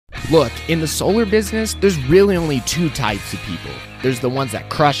Look, in the solar business, there's really only two types of people. There's the ones that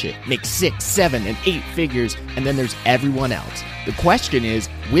crush it, make 6, 7, and 8 figures, and then there's everyone else. The question is,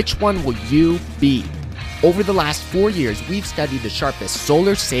 which one will you be? Over the last 4 years, we've studied the sharpest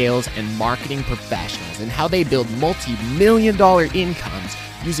solar sales and marketing professionals and how they build multi-million-dollar incomes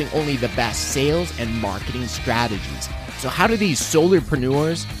using only the best sales and marketing strategies. So how do these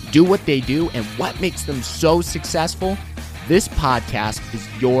solarpreneurs do what they do, and what makes them so successful? This podcast is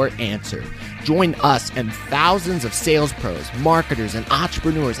your answer. Join us and thousands of sales pros, marketers, and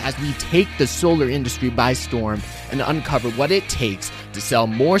entrepreneurs as we take the solar industry by storm and uncover what it takes to sell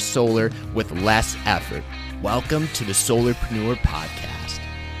more solar with less effort. Welcome to the Solarpreneur Podcast.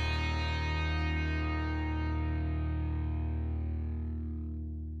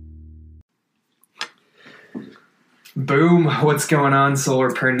 Boom, what's going on,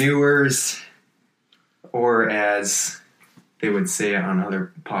 solarpreneurs? Or as they would say it on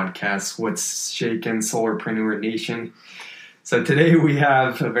other podcasts, what's shaking, Solarpreneur Nation? So today we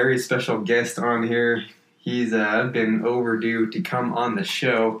have a very special guest on here. He's been overdue to come on the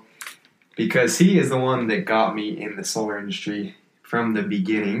show because he is the one that got me in the solar industry from the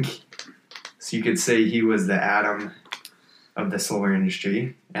beginning. So you could say he was the Adam of the solar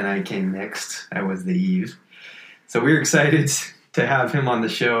industry, and I came next. I was the Eve. So we're excited to have him on the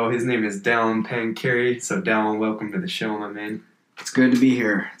show. His name is Dallin Pancheri. So Dallin, welcome to the show, my man. It's good to be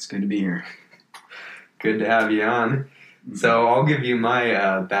here. Good to have you on. So I'll give you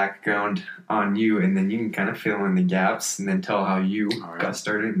my background on you, and then you can kind of fill in the gaps and then tell how you got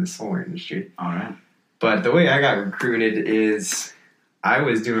started in the solar industry. All right. But the way I got recruited is I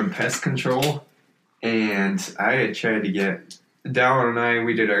was doing pest control, and I had tried to get Dallin and I,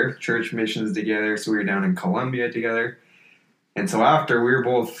 we did our church missions together, so we were down in Colombia together. And so after, we were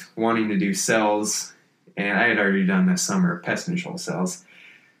both wanting to do sales, and I had already done this summer pest control sales.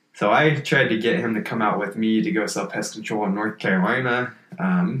 So I tried to get him to come out with me to go sell pest control in North Carolina.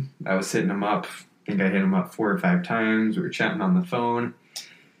 I was hitting him up. I think I hit him up 4 or 5 times. We were chatting on the phone.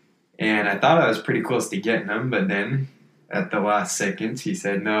 And I thought I was pretty close to getting him, but then at the last second, he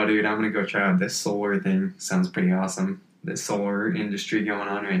said, "No, dude, I'm going to go try out this solar thing. Sounds pretty awesome. The solar industry going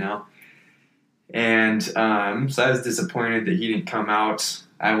on right now." And so I was disappointed that he didn't come out.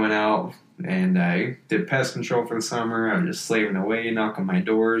 I went out and I did pest control for the summer. I was just slaving away, knocking my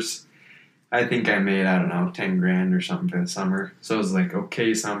doors. I think I made, 10 grand or something for the summer. So it was like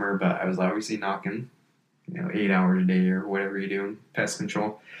okay summer, but I was obviously knocking, 8 hours a day or whatever you do in pest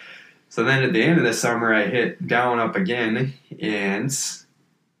control. So then at the end of the summer, I hit Dallin up again, and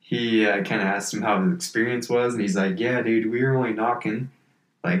he kind of asked him how his experience was, and he's like, "Yeah, dude, we were only knocking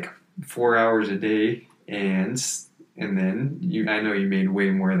like 4 hours a day, and then I know you made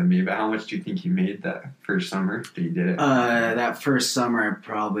way more than me, but how much do you think you made that first summer that you did it?" That first summer,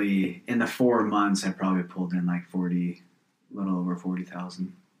 in the 4 months, I probably pulled in like a little over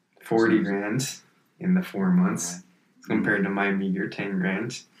 40,000. 40 grand in the 4 months, compared to my meager 10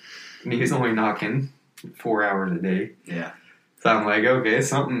 grand. And he's only knocking 4 hours a day. Yeah. So I'm like, okay,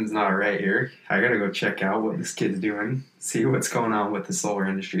 something's not right here. I gotta go check out what this kid's doing, see what's going on with the solar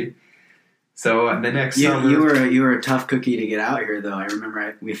industry. So the next summer, you were a tough cookie to get out here, though. I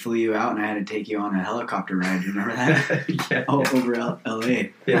remember we flew you out, and I had to take you on a helicopter ride. Do you remember that? Yeah. Over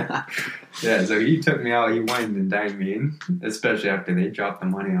L.A. Yeah. Yeah. So he took me out. He wined and dined me, and especially after they dropped the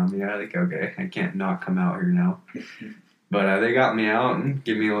money on me, I was like, okay, I can't not come out here now. But they got me out and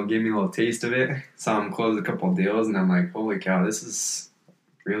gave me a little taste of it. Saw him close a couple of deals, and I'm like, holy cow, this is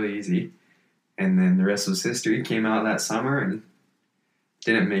really easy. And then the rest was history. Came out that summer and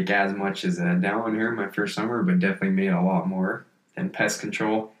didn't make as much as Dallin here my first summer, but definitely made a lot more than pest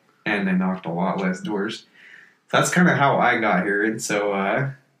control, and I knocked a lot less doors. So that's kind of how I got here. And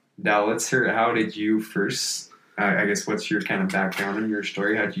so, Dal, let's hear it. How did you first, I guess, what's your kind of background and your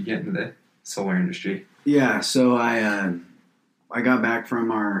story? How did you get into the solar industry? Yeah, so I got back from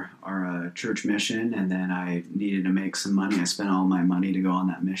our church mission, and then I needed to make some money. I spent all my money to go on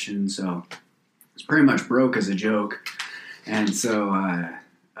that mission, so I was pretty much broke as a joke. And so I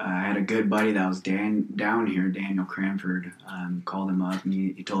had a good buddy that was down here, Daniel Cranford. Called him up, and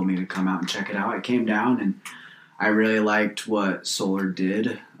he told me to come out and check it out. I came down, and I really liked what solar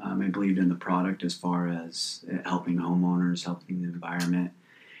did. I believed in the product as far as helping homeowners, helping the environment.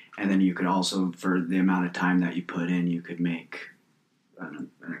 And then you could also, for the amount of time that you put in, you could make an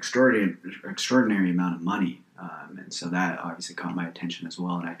extraordinary amount of money. And so that obviously caught my attention as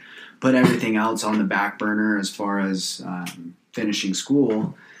well. And I put everything else on the back burner as far as finishing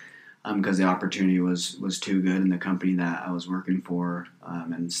school because the opportunity was too good, and the company that I was working for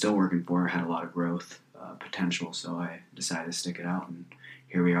and still working for had a lot of growth potential. So I decided to stick it out, and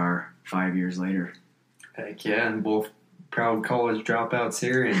here we are 5 years later. Heck yeah, and both proud college dropouts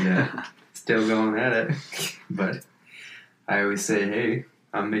here and still going at it. But I always say, hey,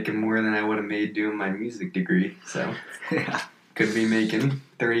 I'm making more than I would have made doing my music degree. So Yeah. could be making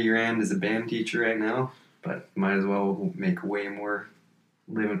 $30,000 as a band teacher right now, but might as well make way more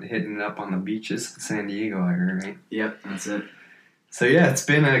hitting it up on the beaches in San Diego area, right? Yep, that's it. So yeah, it's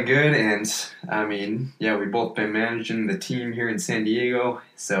been a good, and I mean, yeah, we've both been managing the team here in San Diego.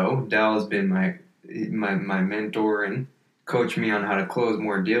 So Dal has been my mentor and coached me on how to close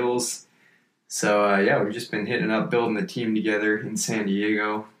more deals. So yeah, we've just been hitting up, building the team together in San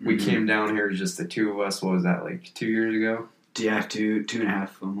Diego. We came down here just the two of us. What was that, like 2 years ago? Yeah, two and a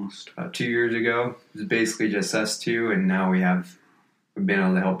half almost. About 2 years ago. It was basically just us two, and now we've been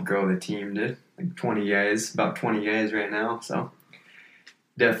able to help grow the team to like 20 guys, about 20 guys right now. So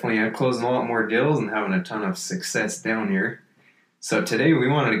definitely closing a lot more deals and having a ton of success down here. So today we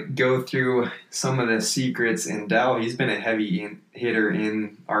wanted to go through some of the secrets. And Dal, he's been a heavy hitter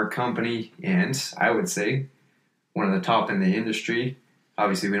in our company, and I would say one of the top in the industry.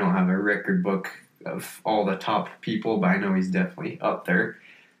 Obviously, we don't have a record book of all the top people, but I know he's definitely up there.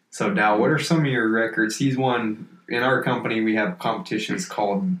 So Dal, what are some of your records? He's won, in our company, we have competitions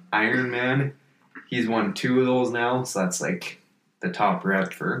called Ironman. He's won 2 of those now, so that's like the top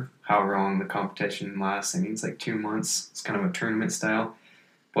rep for however long the competition lasts. I mean, it's like 2 months. It's kind of a tournament style.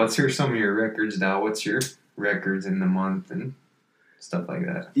 Let's hear some of your records, Dal. What's your records in the month and stuff like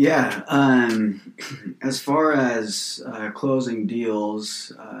that? Yeah. As far as closing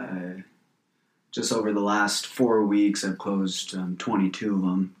deals, just over the last 4 weeks, I've closed 22 of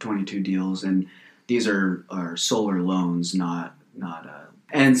them, 22 deals, and these are solar loans, not.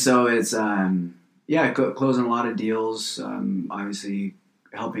 And so it's closing a lot of deals. Obviously,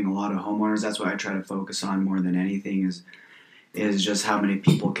 helping a lot of homeowners. That's what I try to focus on more than anything is just how many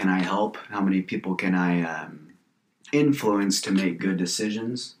people can I help, how many people can I influence to make good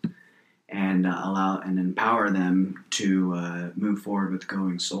decisions, and allow and empower them to move forward with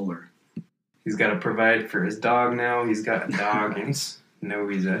going solar. He's got to provide for his dog now. He's got a dog, and he's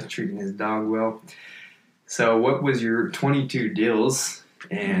treating his dog well. So what was your 22 deals?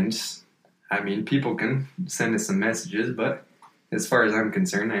 And, I mean, people can send us some messages, but as far as I'm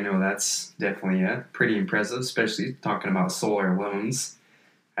concerned, I know that's definitely pretty impressive, especially talking about solar loans.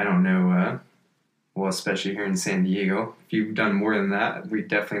 I don't know, especially here in San Diego. If you've done more than that, we'd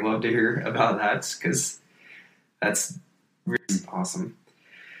definitely love to hear about that, because that's really awesome.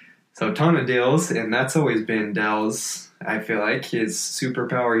 So a ton of deals, and that's always been Dal's, I feel like, his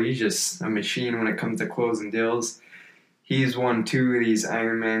superpower. He's just a machine when it comes to closing deals. He's won 2 of these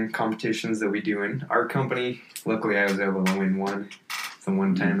Ironman competitions that we do in our company. Luckily, I was able to win one. The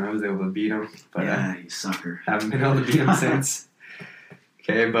one time I was able to beat him. But you sucker. Haven't been able to beat him since.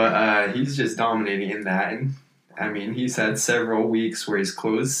 Okay, but he's just dominating in that. And, I mean, he's had several weeks where he's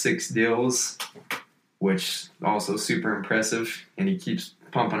closed 6 deals, which also super impressive. And he keeps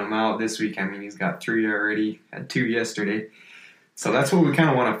pumping them out this week. I mean, he's got 3 already, had 2 yesterday. So that's what we kind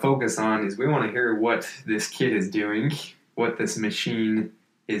of want to focus on, is we want to hear what this kid is doing, what this machine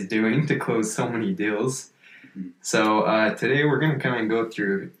is doing to close so many deals. So today we're going to kind of go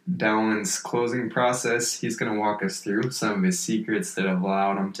through Dallin's closing process. He's going to walk us through some of his secrets that have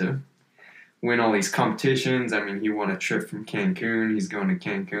allowed him to win all these competitions. I mean, he won a trip from Cancun. He's going to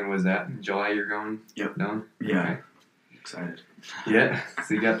Cancun. Was that in July you're going? Yep. Done? Yeah. Okay. Excited. Yeah.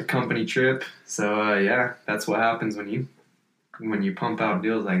 So you got the company trip. So that's what happens when you pump out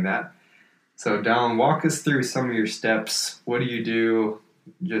deals like that. So Dallin, walk us through some of your steps. What do you do?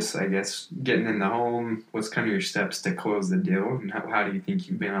 Just, I guess, getting in the home. What's kind of your steps to close the deal? And how do you think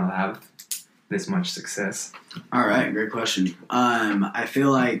you've been able to have this much success? All right, great question. I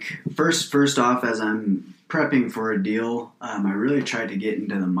feel like first off, as I'm prepping for a deal, I really tried to get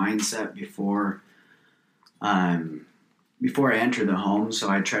into the mindset before I enter the home. So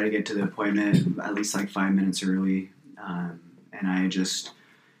I try to get to the appointment at least like 5 minutes early, and I just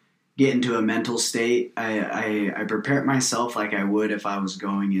get into a mental state. I prepare myself like I would if I was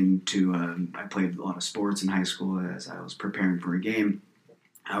going into. I played a lot of sports in high school. As I was preparing for a game,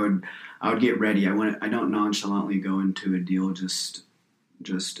 I would get ready. I don't nonchalantly go into a deal just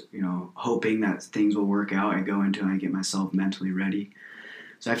hoping that things will work out. I go into it and I get myself mentally ready.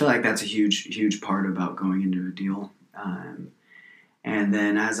 So I feel like that's a huge part about going into a deal. And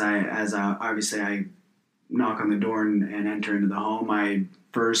then as I obviously I knock on the door and enter into the home, I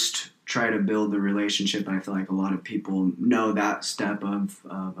first try to build the relationship. I feel like a lot of people know that step of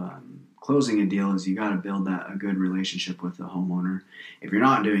closing a deal is you got to build a good relationship with the homeowner. If you're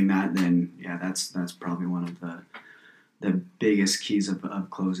not doing that, then that's probably one of the biggest keys of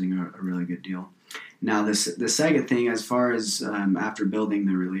closing a really good deal. Now, the second thing, as far as after building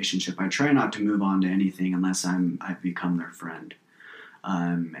the relationship, I try not to move on to anything unless I've become their friend.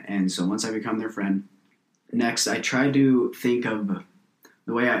 And so once I become their friend, next I try to think of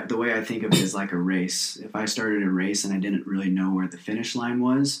the way I think of it is like a race. If I started a race and I didn't really know where the finish line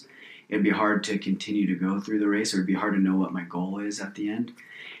was, it'd be hard to continue to go through the race, or it'd be hard to know what my goal is at the end.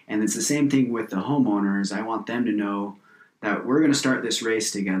 And it's the same thing with the homeowners. I want them to know that we're going to start this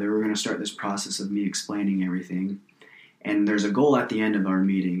race together. We're going to start this process of me explaining everything. And there's a goal at the end of our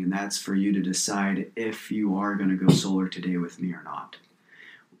meeting, and that's for you to decide if you are going to go solar today with me or not.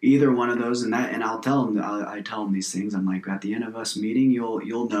 Either one of those, and I'll tell them. I tell them these things. I'm like, at the end of us meeting,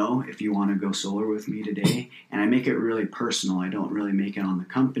 you'll know if you want to go solar with me today. And I make it really personal. I don't really make it on the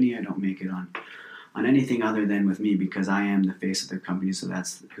company. I don't make it on anything other than with me, because I am the face of the company. So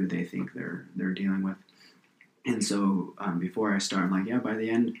that's who they think they're dealing with. And so before I start, I'm like, yeah, by the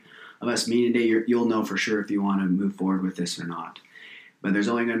end of us meeting today, you'll know for sure if you want to move forward with this or not. But there's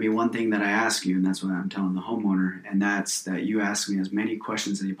only going to be one thing that I ask you, and that's what I'm telling the homeowner, and that's that you ask me as many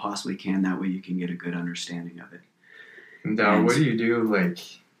questions as you possibly can. That way you can get a good understanding of it. Now, what do you do? Like,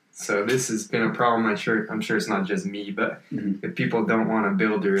 so this has been a problem. I'm sure it's not just me, but if people don't want to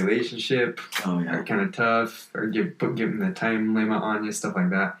build a relationship, are kind of tough, or give them the time limit on you, stuff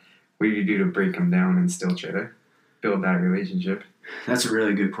like that. What do you do to break them down and still try to build that relationship? That's a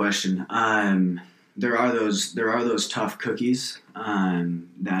really good question. There are those tough cookies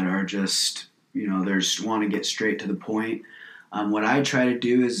that are just, they just want to get straight to the point. What I try to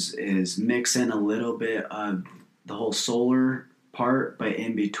do is mix in a little bit of the whole solar part, but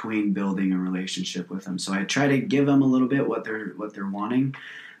in between building a relationship with them. So I try to give them a little bit what they're wanting,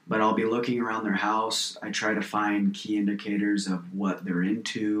 but I'll be looking around their house. I try to find key indicators of what they're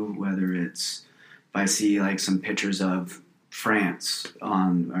into, whether it's if I see like some pictures of France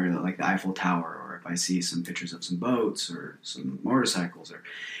or like the Eiffel Tower, or if I see some pictures of some boats or some motorcycles or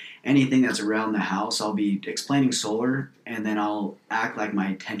anything that's around the house, I'll be explaining solar, and then I'll act like my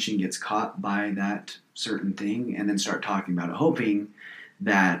attention gets caught by that certain thing, and then start talking about it, hoping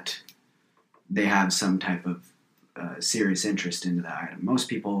that they have some type of serious interest into that item. Most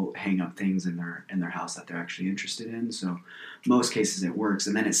people hang up things in their house that they're actually interested in, so most cases it works,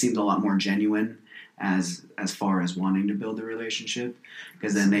 and then it seems a lot more genuine as far as wanting to build a relationship,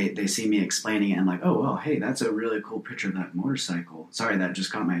 because then they see me explaining it and like, oh, well, hey, that's a really cool picture of that motorcycle. Sorry, that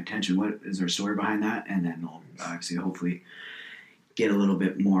just caught my attention. What is there a story behind that? And then they'll obviously hopefully get a little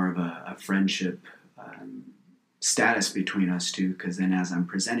bit more of a friendship status between us two, because then as I'm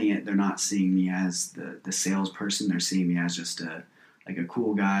presenting it, they're not seeing me as the salesperson. They're seeing me as just a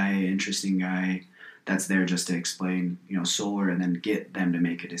cool guy, interesting guy that's there just to explain, solar, and then get them to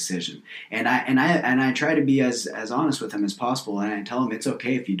make a decision. And I try to be as honest with them as possible, and I tell them it's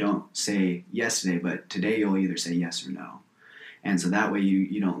okay if you don't say yes today, but today you'll either say yes or no. And so that way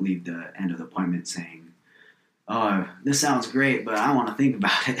you don't leave the end of the appointment saying, oh, this sounds great, but I want to think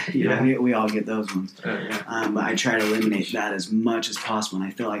about it. We all get those ones. But I try to eliminate that as much as possible, and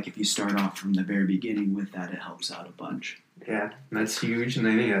I feel like if you start off from the very beginning with that, it helps out a bunch. Yeah, that's huge, and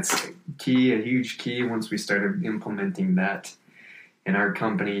I think that's a huge key once we started implementing that in our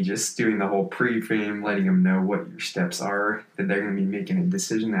company, just doing the whole pre-frame, letting them know what your steps are, that they're going to be making a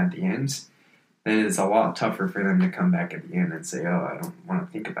decision at the end. Then it's a lot tougher for them to come back at the end and say, oh, I don't want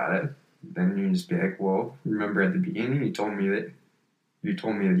to think about it. Then you just be like, well, remember at the beginning you told me that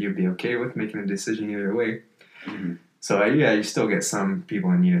you'd be okay with making a decision either way. Mm-hmm. So you still get some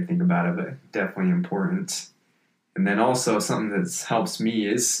people that need to think about it, but definitely important. And then also something that helps me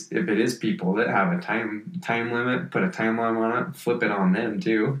is if it is people that have a time limit, put a timeline on it, flip it on them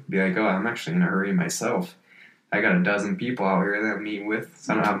too. Be like, oh, I'm actually in a hurry myself. I got 12 people out here that I meet with,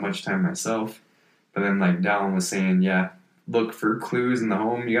 so I don't have much time myself. But then like Dallin was saying, look for clues in the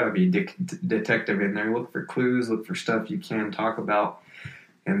home. You got to be a detective in there. Look for clues, look for stuff you can talk about,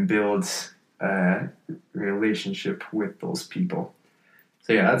 and build a relationship with those people.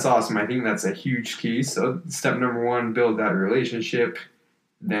 So that's awesome. I think that's a huge key. So step number 1, build that relationship,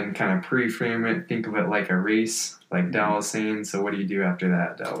 then kind of pre-frame it. Think of it like a race, like Dal was saying. So what do you do after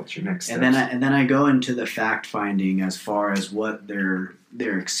that, Dal? What's your next step? And then I go into the fact finding as far as what their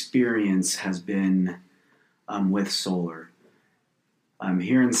experience has been with solar.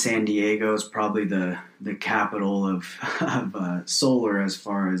 Here in San Diego is probably the capital of solar as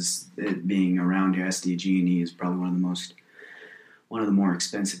far as it being around here. SDG&E is probably one of the more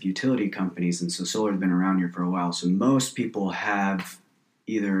expensive utility companies, and so solar has been around here for a while. So most people have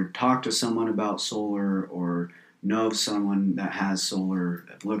either talked to someone about solar or know of someone that has solar,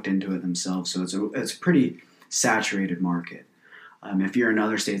 have looked into it themselves. So it's a pretty saturated market. If you're in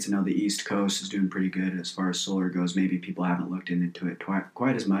other states, I know the East Coast is doing pretty good as far as solar goes. Maybe people haven't looked into it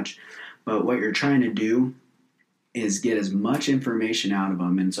quite as much. But what you're trying to do is get as much information out of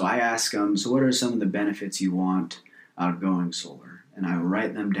them. And so I ask them, so what are some of the benefits you want out of going solar? And I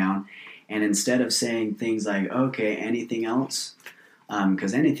write them down. And instead of saying things like, okay, anything else?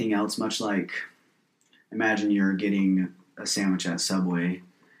 Because anything else, much like, imagine you're getting a sandwich at Subway,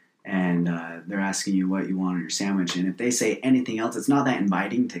 and they're asking you what you want on your sandwich. And if they say anything else, it's not that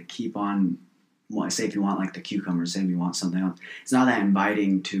inviting to keep on. Well, say if you want like the cucumbers, say if you want something else, it's not that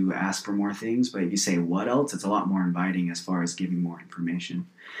inviting to ask for more things. But if you say what else, it's a lot more inviting as far as giving more information.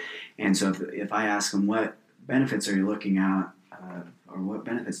 And so if I ask them what benefits are you looking at, or what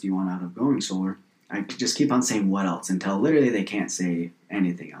benefits do you want out of going solar, I just keep on saying what else until literally they can't say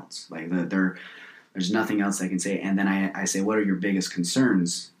anything else. Like there's nothing else they can say. And then I say, what are your biggest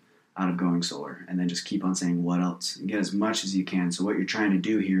concerns out of going solar? And then just keep on saying what else and get as much as you can. So what you're trying to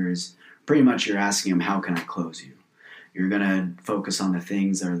do here is pretty much you're asking them, how can I close you? You're going to focus on the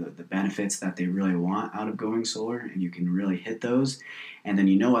things or the benefits that they really want out of going solar, and you can really hit those. And then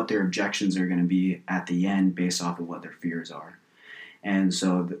you know what their objections are going to be at the end based off of what their fears are. And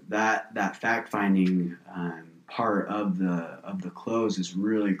so that fact-finding part of the close is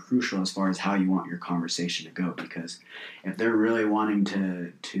really crucial as far as how you want your conversation to go. Because if they're really wanting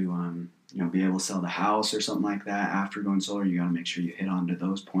to be able to sell the house or something like that after going solar, you got to make sure you hit onto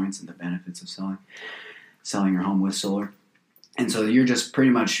those points and the benefits of selling your home with solar. And so you're just pretty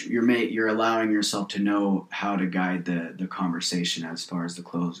much you're allowing yourself to know how to guide the conversation as far as the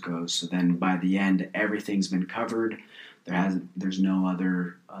close goes. So then by the end, everything's been covered. There's no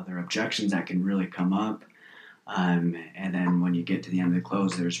other objections that can really come up. And then when you get to the end of the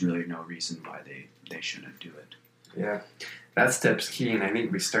close, there's really no reason why they shouldn't do it. Yeah, that step's key, and I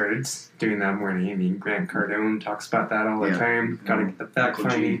think we started doing that more than Amy. Grant Cardone talks about that all the time. Got to get the fact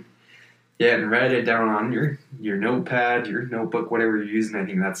finding. Yeah, and write it down on your notepad, your notebook, whatever you're using. I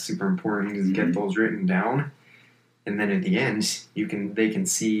think that's super important is get those written down, and then at the end, they can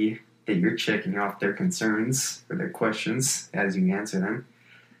see that you're checking off their concerns or their questions as you answer them.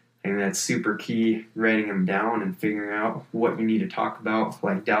 And that's super key, writing them down and figuring out what you need to talk about.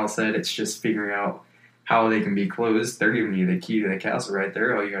 Like Dal said, it's just figuring out how they can be closed. They're giving you the key to the castle right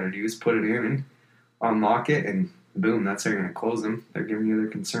there. All you got to do is put it in and unlock it, and boom, that's how you're going to close them. They're giving you their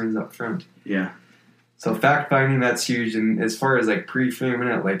concerns up front. Yeah. So fact-finding, that's huge. And as far as like pre-framing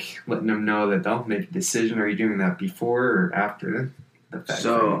it, like letting them know that they'll make a decision, are you doing that before or after the fact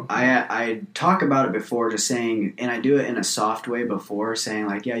So I talk about it before, just saying, and I do it in a soft way before, saying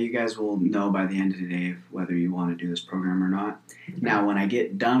like, yeah, you guys will know by the end of the day whether you want to do this program or not. Mm-hmm. Now, when I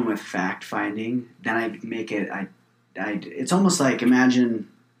get done with fact-finding, then I make it, it's almost like, imagine,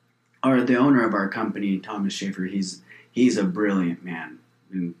 or the owner of our company, Thomas Schaefer, he's a brilliant man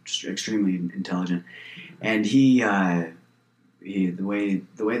and extremely intelligent. And the way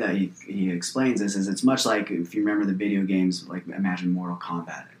that he explains this is it's much like if you remember the video games, like imagine Mortal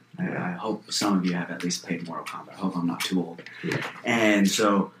Kombat. I hope some of you have at least played Mortal Kombat. I hope I'm not too old. Yeah. And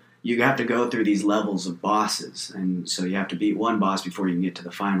so you have to go through these levels of bosses. And so you have to beat one boss before you can get to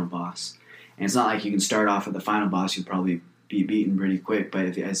the final boss. And it's not like you can start off with the final boss. You'll probably be beaten pretty quick,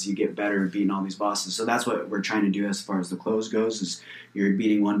 but as you get better at beating all these bosses. So that's what we're trying to do as far as the close goes, is you're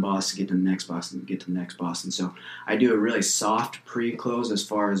beating one boss to get to the next boss and get to the next boss. And so I do a really soft pre-close as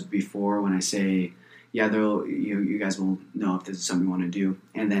far as before, when I say, yeah, you guys will know if this is something you want to do.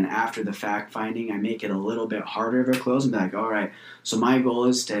 And then after the fact-finding, I make it a little bit harder of a close and be like, all right, so my goal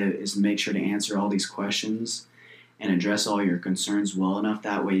is to make sure to answer all these questions and address all your concerns well enough.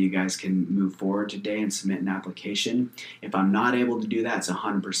 That way you guys can move forward today and submit an application. If I'm not able to do that, it's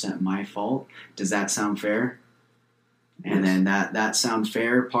 100% my fault. Does that sound fair? Yes. And then that sound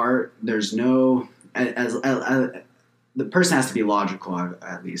fair part, there's no... the person has to be logical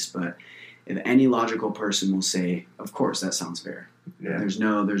at least, but if any logical person will say, of course, that sounds fair. Yeah. There's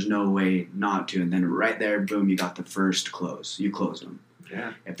no way not to. And then right there, boom, you got the first close. You closed them.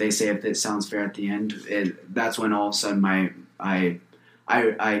 Yeah. If they say if it sounds fair at the end, that's when all of a sudden I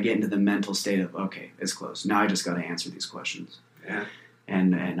get into the mental state of, okay, it's closed. Now I just got to answer these questions. Yeah.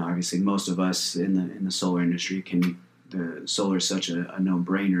 And obviously most of us in the solar industry the solar is such a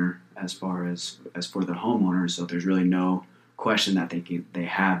no-brainer as far as for the homeowners. So there's really no question that they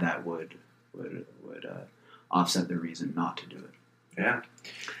have that would offset the reason not to do it. Yeah.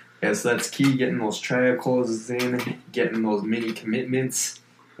 Yeah, so that's key, getting those trial closes in, getting those mini commitments,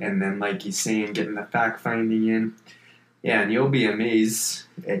 and then, like he's saying, getting the fact-finding in. Yeah, and you'll be amazed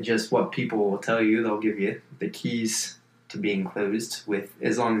at just what people will tell you. They'll give you the keys to being closed with,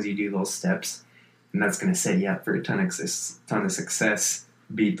 as long as you do those steps. and that's going to set you up for a ton of success.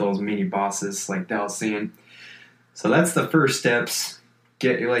 Beat those mini bosses, like Dall's saying. So that's the first steps.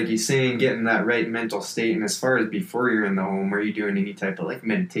 Get, like you're saying, get in that right mental state. And as far as before you're in the home, are you doing any type of like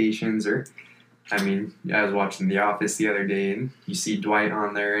meditations or? I mean, I was watching The Office the other day, and you see Dwight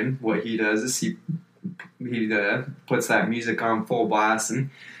on there, and what he does is he puts that music on full blast and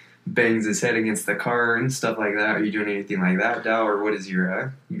bangs his head against the car and stuff like that. Are you doing anything like that, Dal, or what does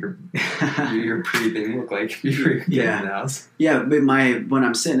your pre-thing look like before you're getting in the house? Yeah, but when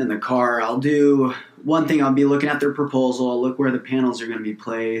I'm sitting in the car, I'll do one thing. I'll be looking at their proposal. I'll look where the panels are going to be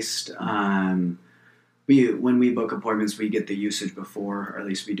placed. When we book appointments, we get the usage before, or at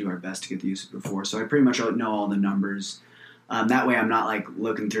least we do our best to get the usage before. So I pretty much know all the numbers. That way I'm not like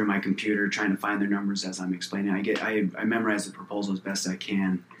looking through my computer trying to find their numbers as I'm explaining. I memorize the proposal as best I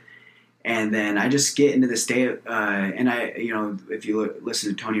can. And then I just get into the state, and if you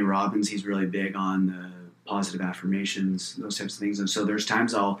listen to Tony Robbins, he's really big on the positive affirmations, those types of things. And so there's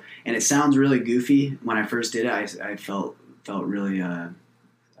times and it sounds really goofy. When I first did it, I felt really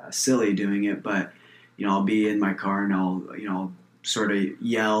silly doing it, but I'll be in my car and I'll sort of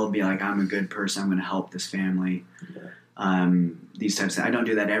yell, be like, I'm a good person, I'm going to help this family. These types of, I don't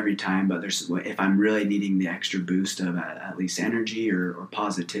do that every time, but if I'm really needing the extra boost of at least energy or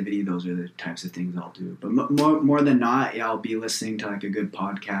positivity, those are the types of things I'll do. But more than not, I'll be listening to like a good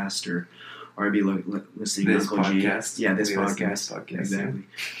podcast or I'll be listening to Uncle podcast. G. Yeah, this podcast. Exactly.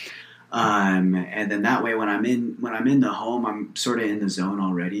 And then that way, when I'm in the home, I'm sort of in the zone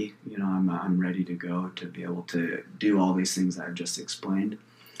already. I'm ready to go to be able to do all these things that I've just explained.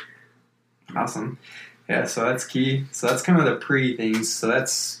 Awesome. Yeah, so that's key. So that's kind of the pre-things. So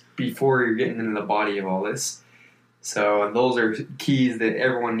that's before you're getting into the body of all this. So those are keys that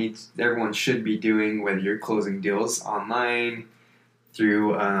everyone should be doing, whether you're closing deals online,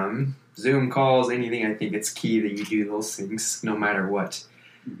 through Zoom calls, anything. I think it's key that you do those things no matter what.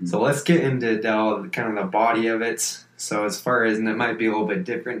 Mm-hmm. So let's get into kind of the body of it. So as far as, and it might be a little bit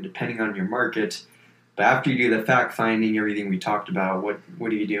different depending on your market, but after you do the fact finding, everything we talked about,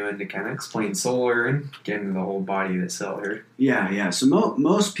 what are you doing to kind of explain solar and get into the whole body of the seller? Yeah. So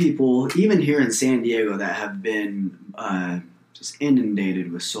most people, even here in San Diego, that have been just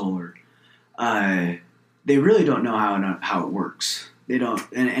inundated with solar, they really don't know how it works. They don't,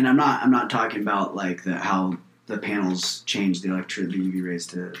 and I'm not talking about like how the panels change the UV rays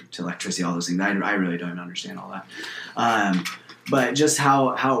to electricity, all those things. I really don't understand all that. But just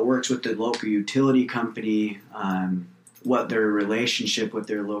how it works with the local utility company, what their relationship with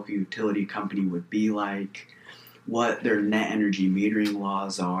their local utility company would be like, what their net energy metering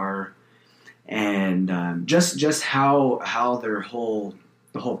laws are, and just how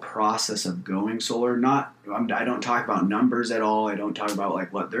the whole process of going solar. I don't talk about numbers at all. I don't talk about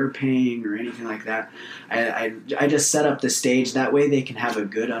like what they're paying or anything like that. I just set up the stage that way they can have a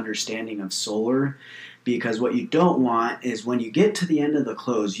good understanding of solar. Because what you don't want is when you get to the end of the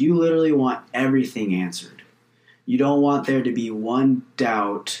close, you literally want everything answered. You don't want there to be one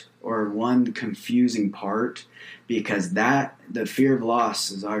doubt or one confusing part, because the fear of loss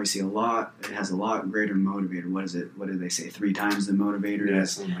is obviously it has a lot greater motivator. What is it? What did they say? 3 times the motivator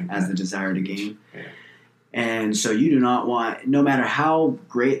as the desire to gain. Yeah. And so you do not want, no matter how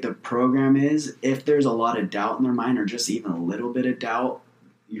great the program is, if there's a lot of doubt in their mind or just even a little bit of doubt,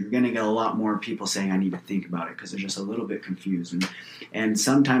 you're going to get a lot more people saying, I need to think about it, because they're just a little bit confused. And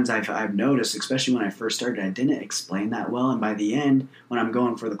sometimes I've noticed, especially when I first started, I didn't explain that well. And by the end, when I'm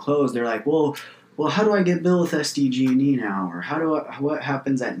going for the close, they're like, well, how do I get billed with SDG&E now? Or what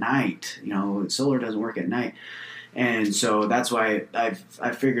happens at night? Solar doesn't work at night. And so that's why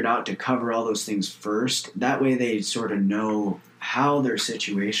I've figured out to cover all those things first. That way they sort of know how their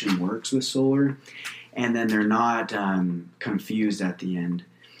situation works with solar. And then they're not confused at the end.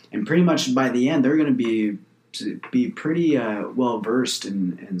 And pretty much by the end, they're going to be pretty well versed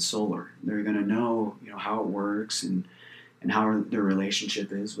in solar. They're going to know how it works and how their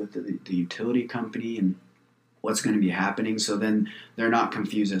relationship is with the utility company and what's going to be happening. So then they're not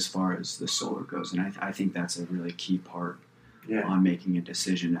confused as far as the solar goes. And I think that's a really key part on making a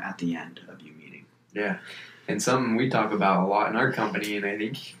decision at the end of you meeting. Yeah, and something we talk about a lot in our company, and I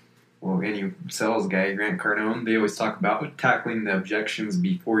think, any sales guy, Grant Cardone, they always talk about tackling the objections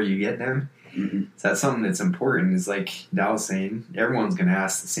before you get them. Mm-hmm. So that's something that's important. Is like Dal was saying, everyone's going to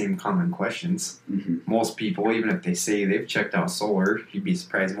ask the same common questions. Mm-hmm. Most people, even if they say they've checked out solar, you'd be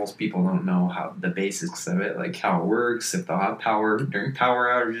surprised most people don't know how the basics of it, like how it works, if they'll have power during power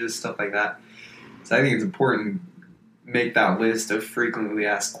outages, stuff like that. So I think it's important to make that list of frequently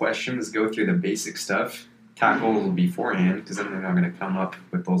asked questions, go through the basic stuff, tackle beforehand, because then they're not going to come up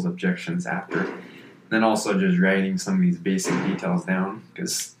with those objections after. Then also just writing some of these basic details down,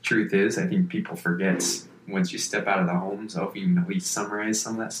 because truth is, I think people forget once you step out of the home. So if you can at least summarize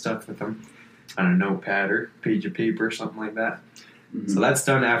some of that stuff with them on a notepad or page of paper or something like that. Mm-hmm. So that's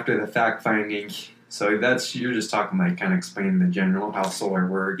done after the fact finding. So you're just talking like kind of explaining the general how solar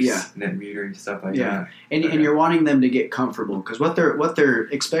works, net metering, stuff like that. And you're wanting them to get comfortable, because what they're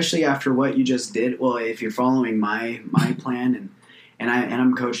especially after what you just did. Well, if you're following my plan and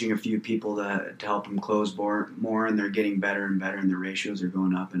I'm coaching a few people to help them close more, and they're getting better and better, and their ratios are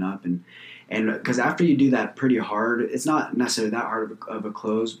going up and up, and because after you do that pretty hard, it's not necessarily that hard of a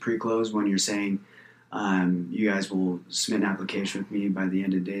pre-close when you're saying you guys will submit an application with me by the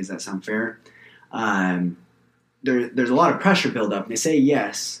end of the day. Does that sound fair? There's a lot of pressure build up, and they say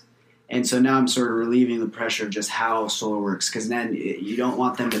yes. And so now I'm sort of relieving the pressure of just how solar works, because then you don't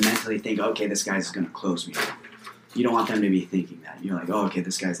want them to mentally think, okay, this guy's going to close me. You don't want them to be thinking that. You're like, oh, okay,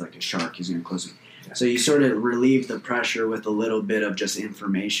 this guy's like a shark. He's going to close me. Yeah. So you sort of relieve the pressure with a little bit of just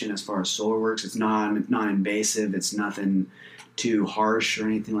information as far as solar works. It's non-invasive. It's nothing too harsh or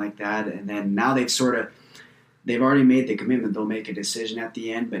anything like that. And then now they've already made the commitment. They'll make a decision at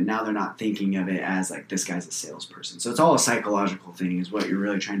the end, but now they're not thinking of it as like, this guy's a salesperson. So it's all a psychological thing is what you're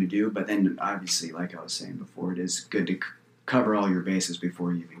really trying to do. But then obviously, like I was saying before, it is good to cover all your bases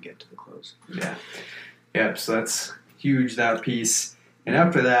before you even get to the close. Yeah. Yep, so that's huge, that piece. And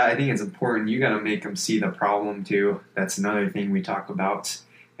after that, I think it's important, you got to make them see the problem too. That's another thing we talk about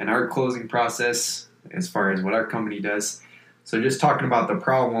in our closing process as far as what our company does. So just talking about the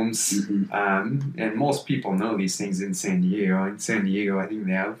problems, and most people know these things in San Diego. In San Diego, I think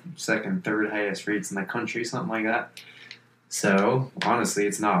they have second, third highest rates in the country, something like that. So honestly,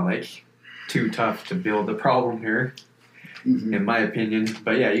 it's not like too tough to build a problem here. In my opinion.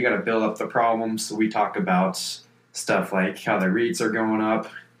 But yeah, you got to build up the problems. So we talk about stuff like how the rates are going up,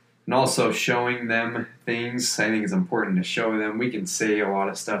 and also showing them things. I think it's important to show them. We can say a lot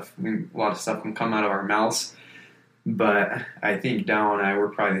of stuff. A lot of stuff can come out of our mouths. But I think Dallin and I were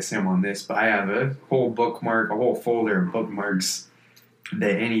probably the same on this. But I have a whole folder of bookmarks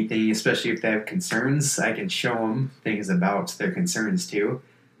that anything, especially if they have concerns, I can show them things about their concerns too.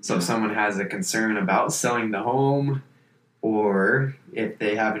 So if someone has a concern about selling the home, or if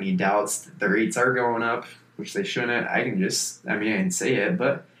they have any doubts that the rates are going up, which they shouldn't, I can say it,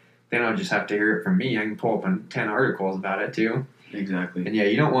 but they don't just have to hear it from me. I can pull up 10 articles about it too. Exactly. And yeah,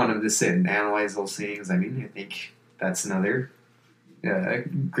 you don't want them to sit and analyze those things. I mean, I think that's another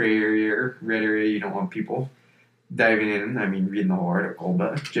gray area or red area. You don't want people diving in, reading the whole article,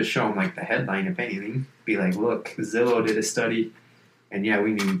 but just show them like the headline, if anything. Be like, look, Zillow did a study. And yeah,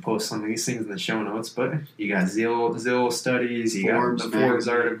 we need to post some of these things in the show notes, but you got Zillow studies, you got the Forbes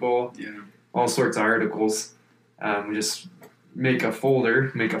article, all sorts of articles. Just make a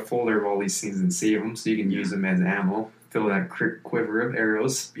folder of all these things and save them so you can use them as ammo. Fill that quiver of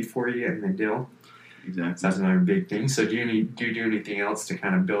arrows before you get in the deal. Exactly. So that's another big thing. So do you do anything else to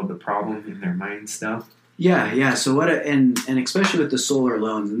kind of build the problem in their mind stuff? Yeah. So and especially with the solar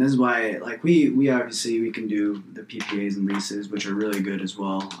loans, and this is why, like, we obviously we can do the PPAs and leases, which are really good as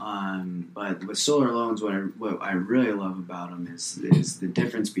well. But with solar loans, what I really love about them is the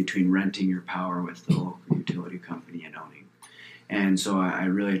difference between renting your power with the local utility company and owning. And so I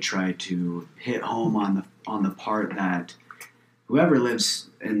really try to hit home on the part that whoever lives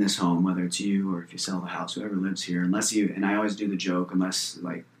in this home, whether it's you or if you sell the house, whoever lives here, and I always do the joke, unless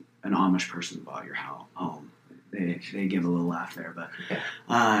like an Amish person bought your home. They give a little laugh there, but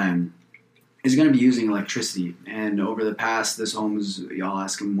is going to be using electricity. And over the past, y'all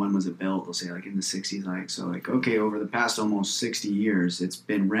ask them when was it built, they'll say like in the 60s. Okay, over the past almost 60 years, it's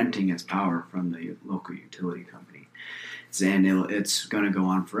been renting its power from the local utility company. It's going to go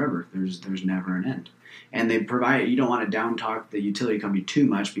on forever. There's never an end. And you don't want to down talk the utility company too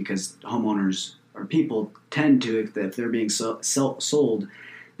much, because homeowners or people tend to, if they're being sold,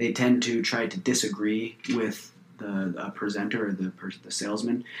 they tend to try to disagree with the presenter or the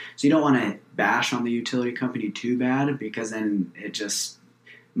salesman. So you don't want to bash on the utility company too bad, because then it just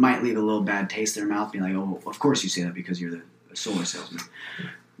might leave a little bad taste in their mouth, be like, oh, of course you say that because you're the solar salesman.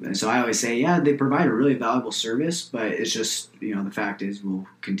 And so I always say, yeah, they provide a really valuable service, but it's just, the fact is we'll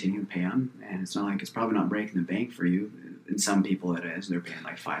continue to pay them, and it's not like it's probably not breaking the bank for you. And some people it is. They're paying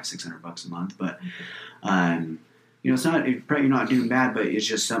like $500-600 a month, but it's not, you're not doing bad, but it's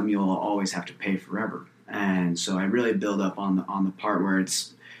just something you'll always have to pay forever. And so I really build up on the part where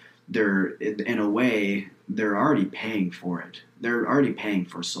in a way, they're already paying for it. They're already paying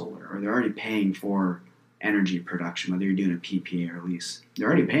for solar, or they're already paying for energy production, whether you're doing a PPA or lease. They're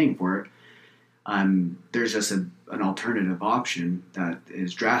already paying for it. There's just an alternative option that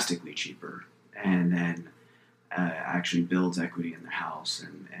is drastically cheaper. and then actually builds equity in their house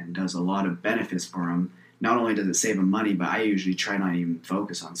and does a lot of benefits for them. Not only does it save them money, but I usually try not even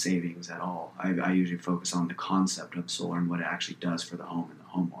focus on savings at all. I usually focus on the concept of solar and what it actually does for the home and the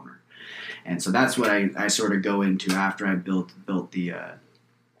homeowner. And so that's what I sort of go into after I built the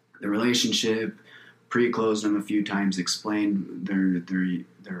relationship, pre-closed them a few times, explained their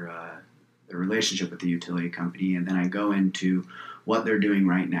relationship with the utility company, and then I go into what they're doing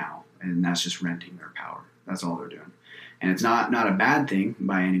right now, and that's just renting their power. That's all they're doing. And it's not a bad thing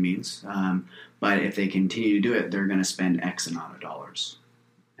by any means, but if they continue to do it, they're going to spend X amount of dollars.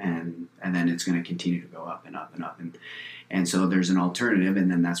 And then it's going to continue to go up and up and up. And so there's an alternative, and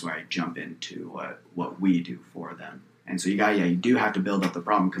then that's where I jump into what we do for them. And so you do have to build up the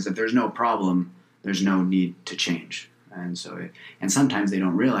problem, because if there's no problem, there's no need to change. And sometimes they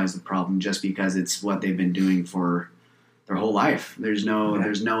don't realize the problem just because it's what they've been doing for their whole life. There's no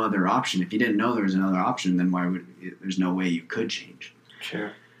other option. If you didn't know there was another option, then there's no way you could change.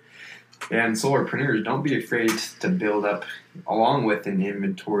 Sure. Yeah, and solarpreneurs, don't be afraid to build up, along with an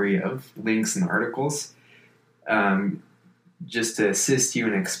inventory of links and articles, just to assist you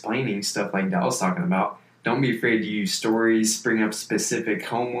in explaining stuff like Dal was talking about. Don't be afraid to use stories, bring up specific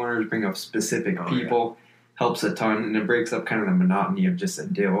homeowners, bring up specific people. Yeah. Helps a ton, and it breaks up kind of the monotony of just a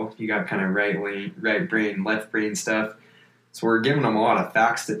deal. You got kind of right brain, left brain stuff. So we're giving them a lot of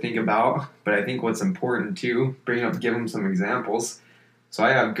facts to think about, but I think what's important too, give them some examples. So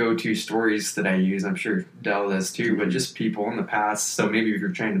I have go-to stories that I use. I'm sure Dell does too, but just people in the past. So maybe if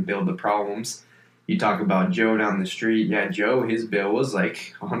you're trying to build the problems, you talk about Joe down the street. Yeah, Joe, his bill was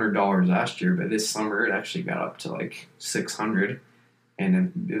like $100 last year, but this summer it actually got up to like $600.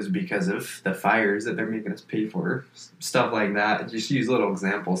 And it was because of the fires that they're making us pay for. Stuff like that. Just use little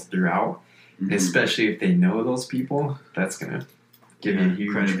examples throughout. Mm-hmm. Especially if they know those people, that's going to give you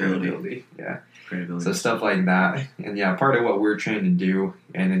huge credibility. Yeah. Credibility. So stuff like that. And yeah, part of what we're trying to do,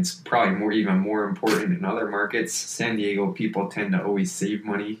 and it's probably even more important in other markets, San Diego people tend to always save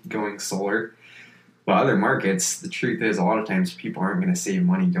money going solar. But other markets, the truth is a lot of times people aren't going to save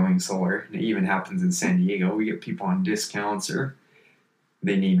money going solar. And it even happens in San Diego. We get people on discounts, or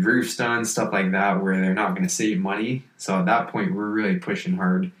they need roofs done, stuff like that, where they're not going to save money. So at that point, we're really pushing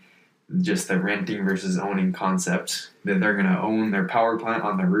hard just the renting versus owning concept, that they're going to own their power plant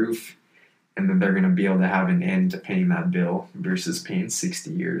on the roof, and then they're going to be able to have an end to paying that bill versus paying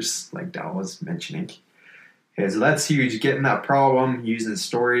 60 years, like Dal was mentioning. Okay, so that's huge. Getting that problem, using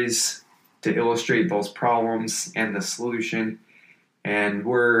stories to illustrate those problems and the solution. And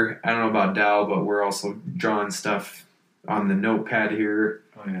I don't know about Dal, but we're also drawing stuff on the notepad here.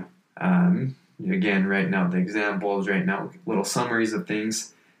 Oh, yeah. Again, writing out the examples, writing out little summaries of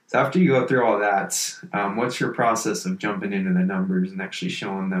things. So after you go through all that, what's your process of jumping into the numbers and actually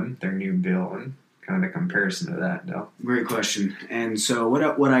showing them their new bill and kind of the comparison to that, Dal? Great question. And so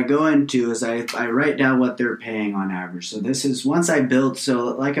what I go into is I write down what they're paying on average. So this is once I build. So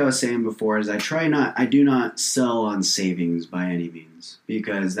like I was saying before, is I do not sell on savings by any means,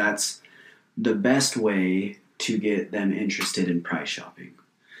 because that's the best way to get them interested in price shopping.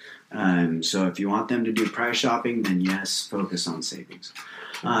 So if you want them to do price shopping, then yes, focus on savings.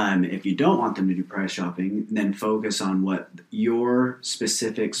 If you don't want them to do price shopping, then focus on what your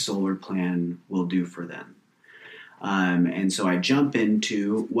specific solar plan will do for them. And so I jump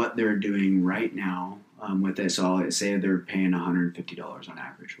into what they're doing right now with this. So I'll say they're paying $150 on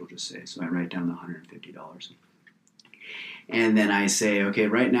average, we'll just say. So I write down the $150. And then I say, okay,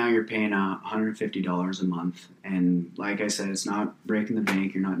 right now you're paying $150 a month. And like I said, it's not breaking the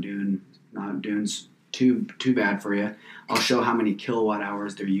bank. You're not doing too bad for you. I'll show how many kilowatt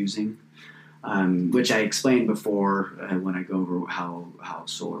hours they're using, which I explained before when I go over how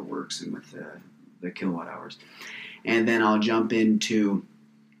solar works and with the kilowatt hours. And then I'll jump into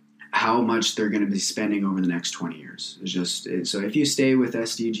how much they're going to be spending over the next 20 years. So if you stay with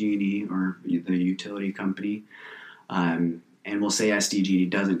SDG&E or the utility company, and we'll say SDG&E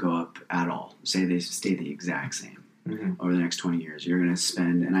doesn't go up at all, say they stay the exact same. Mm-hmm. Over the next 20 years, you're going to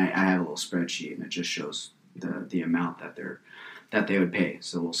spend, and I have a little spreadsheet, and it just shows the amount that they would pay.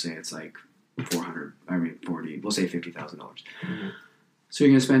 So we'll say it's like $40. We'll say $50,000. Mm-hmm. So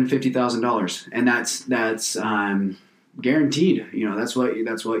you're going to spend $50,000, and that's guaranteed. That's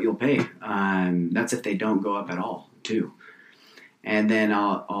what you'll pay. That's if they don't go up at all, too. And then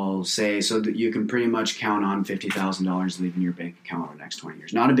I'll say so that you can pretty much count on $50,000 leaving your bank account over the next 20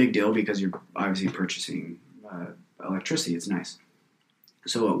 years. Not a big deal because you're obviously purchasing electricity. It's nice.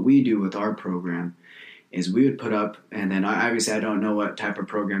 So what we do with our program is we would put up, and then obviously I don't know what type of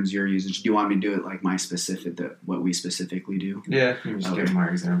programs you're using. Do you want me to do it like what we specifically do? Yeah, you just give my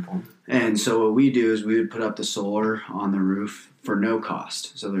example. And so what we do is we would put up the solar on the roof for no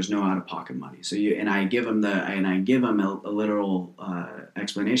cost. So there's no out-of-pocket money. So I give them a literal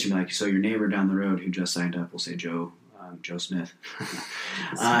explanation, like, so your neighbor down the road who just signed up, we'll say Joe Smith.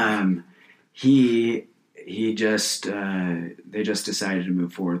 They just decided to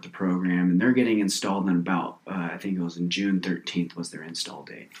move forward with the program, and they're getting installed in about I think it was in June 13th was their install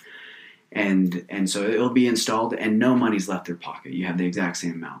date, and so it'll be installed and no money's left their pocket. You have the exact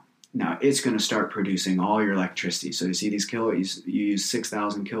same amount. Now it's going to start producing all your electricity. So you see these you used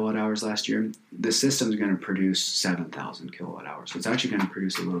 6,000 kilowatt hours last year. The system's going to produce 7,000 kilowatt hours. So it's actually going to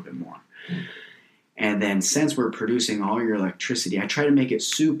produce a little bit more. And then since we're producing all your electricity, I try to make it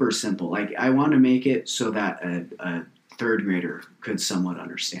super simple. Like I want to make it so that a third grader could somewhat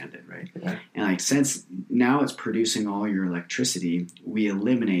understand it, right? Yeah. And like since now it's producing all your electricity, we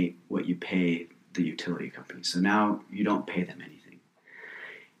eliminate what you pay the utility company. So now you don't pay them anything.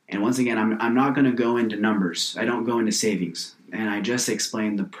 And once again, I'm not going to go into numbers. I don't go into savings. And I just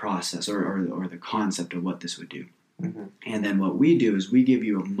explain the process or the concept of what this would do. Mm-hmm. And then what we do is we give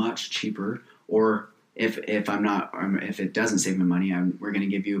you a much cheaper, or if it doesn't save me money, we're going to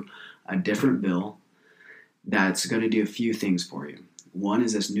give you a different bill that's going to do a few things for you. One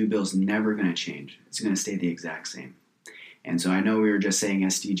is this new bill is never going to change. It's going to stay the exact same. And so I know we were just saying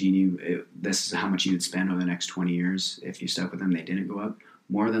SDG&E, this is how much you would spend over the next 20 years. If you stuck with them, they didn't go up.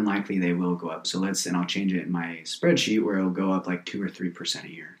 More than likely they will go up. So and I'll change it in my spreadsheet where it'll go up like 2 or 3% a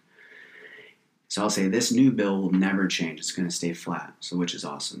year. So I'll say this new bill will never change. It's going to stay flat, so which is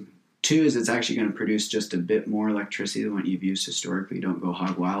awesome. 2 is it's actually going to produce just a bit more electricity than what you've used historically. Don't go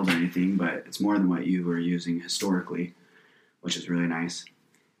hog wild or anything, but it's more than what you were using historically, which is really nice.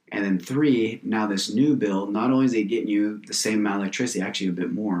 And then 3, now this new bill, not only is it getting you the same amount of electricity, actually a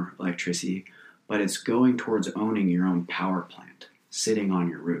bit more electricity, but it's going towards owning your own power plant, sitting on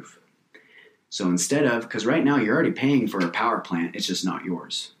your roof. So instead of, because right now you're already paying for a power plant, it's just not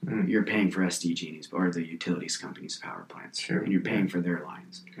yours. Mm-hmm. You're paying for SDG&E's or the utilities company's power plants, sure. And you're paying for their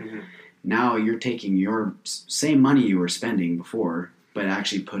lines. Mm-hmm. Now you're taking your same money you were spending before, but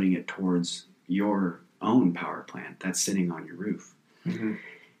actually putting it towards your own power plant that's sitting on your roof. Mm-hmm.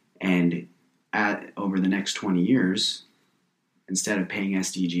 And over the next 20 years, instead of paying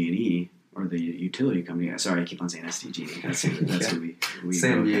SDG&E or the utility company, sorry, I keep on saying SDG&E. That's yeah. who we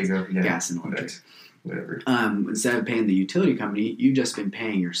San Diego, yeah. Gas and electric. Whatever. Instead of paying the utility company, you've just been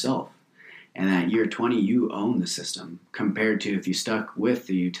paying yourself. And at year 20, you own the system. Compared to if you stuck with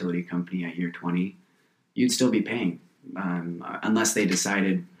the utility company at year 20, you'd still be paying, unless they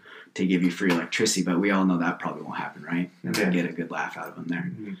decided to give you free electricity. But we all know that probably won't happen, right? Yeah. Get a good laugh out of them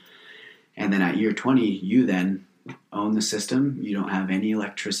there. Mm-hmm. And then at year 20, you then own the system. You don't have any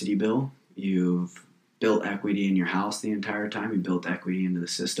electricity bill. You've built equity in your house the entire time. You built equity into the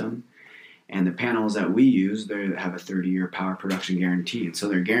system. And the panels that we use, they have a 30-year power production guarantee. And so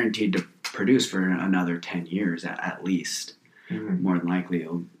they're guaranteed to produce for another 10 years at least. Mm-hmm. More than likely,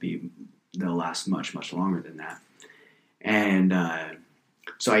 they'll last much, much longer than that. And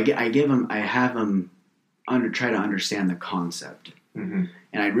so I have them try to understand the concept. Mm-hmm.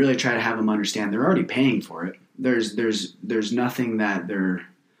 And I really try to have them understand they're already paying for it. There's nothing that they're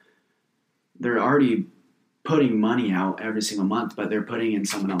already putting money out every single month, but they're putting in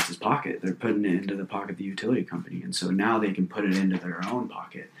someone else's pocket. They're putting it into the pocket of the utility company. And so now they can put it into their own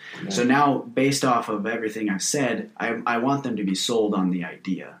pocket. Yeah. So now, based off of everything I've said, I want them to be sold on the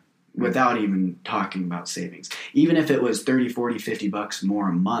idea without even talking about savings. Even if it was 30, 40, 50 bucks more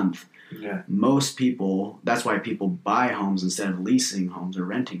a month, yeah. Most people, that's why people buy homes instead of leasing homes or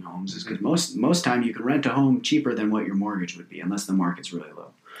renting homes, is because most time you can rent a home cheaper than what your mortgage would be, unless the market's really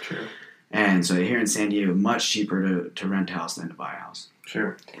low. Sure. And so here in San Diego, much cheaper to rent a house than to buy a house.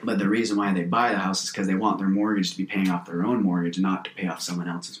 Sure. But the reason why they buy the house is because they want their mortgage to be paying off their own mortgage, not to pay off someone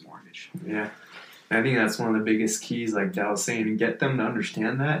else's mortgage. Yeah. I think that's one of the biggest keys, like Dal was saying, get them to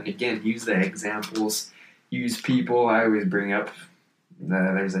understand that. And again, use the examples, use people. I always bring up,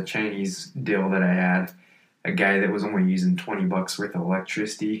 there's a Chinese deal that I had, a guy that was only using $20 worth of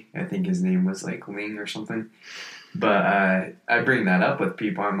electricity. I think his name was like Ling or something. But I bring that up with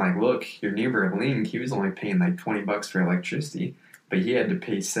people. I'm like, look, your neighbor Ling, he was only paying like $20 for electricity, but he had to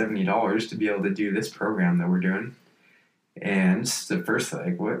pay $70 to be able to do this program that we're doing. And the first,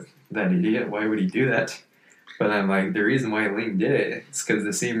 like, what? That idiot, why would he do that? But I'm like, the reason why Ling did it is because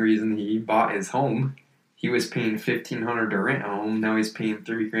the same reason he bought his home. He was paying $1,500 to rent a home. Now he's paying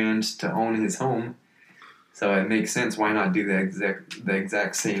 $3,000 to own his home. So it makes sense. Why not do the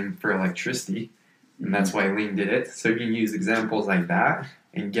exact same for electricity? And that's why Lean did it. So you can use examples like that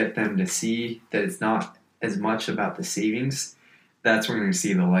and get them to see that it's not as much about the savings. That's when you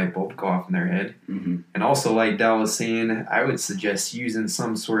see the light bulb go off in their head. Mm-hmm. And also, like Dal was saying, I would suggest using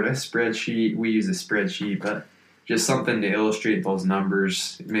some sort of spreadsheet. We use a spreadsheet, but just something to illustrate those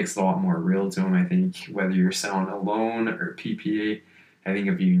numbers. It makes it a lot more real to them, I think, whether you're selling a loan or PPA. I think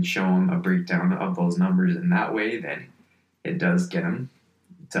if you can show them a breakdown of those numbers in that way, then it does get them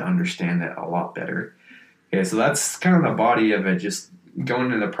to understand it a lot better. Okay, so that's kind of the body of it, just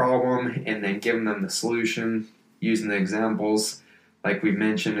going to the problem and then giving them the solution, using the examples like we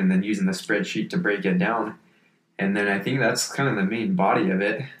mentioned, and then using the spreadsheet to break it down. And then I think that's kind of the main body of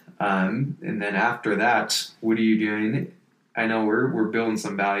it. And then after that, what are you doing? I know we're building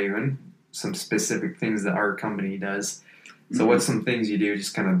some value in some specific things that our company does. So what's some things you do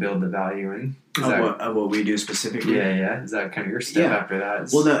just kind of build the value in? What we do specifically? Yeah. Is that kind of your step after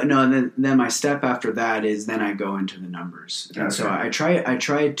that? Then my step after that is then I go into the numbers. And so I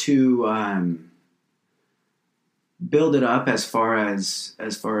try to build it up as far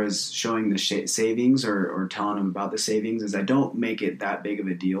as showing the savings or telling them about the savings. Is I don't make it that big of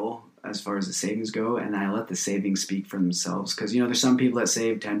a deal as far as the savings go, and I let the savings speak for themselves. Because there's some people that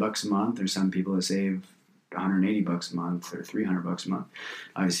save $10 a month, there's some people that save $180 a month or $300 a month.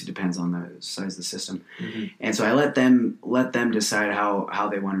 Obviously depends on the size of the system. Mm-hmm. And so I let them decide how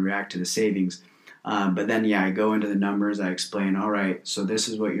they want to react to the savings. But then I go into the numbers. I explain, all right, so this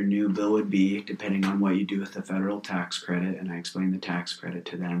is what your new bill would be depending on what you do with the federal tax credit, and I explain the tax credit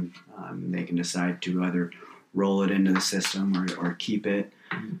to them. They can decide to either roll it into the system or keep it.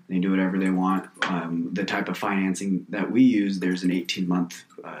 Mm-hmm. They do whatever they want. The type of financing that we use, there's an 18-month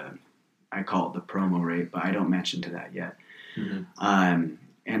I call it the promo rate, but I don't mention to that yet. Mm-hmm.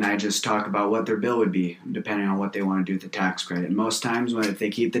 And I just talk about what their bill would be, depending on what they want to do with the tax credit. Most times, if they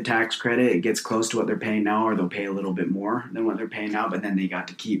keep the tax credit, it gets close to what they're paying now, or they'll pay a little bit more than what they're paying now. But then they got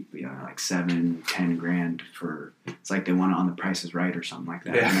to keep, like $7-10 grand for. It's like they want it on The Price is Right or something like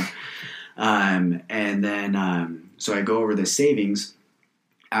that. Yeah. And then so I go over the savings.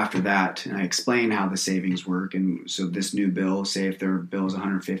 After that, and I explain how the savings work. And so this new bill, say if their bill is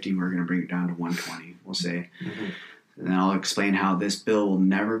 $150, we're going to bring it down to $120, we'll say. Mm-hmm. And then I'll explain how this bill will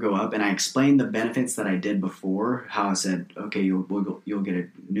never go up. And I explain the benefits that I did before, how I said, okay, you'll get a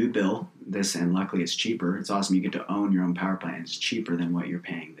new bill, and luckily it's cheaper. It's awesome. You get to own your own power plant. It's cheaper than what you're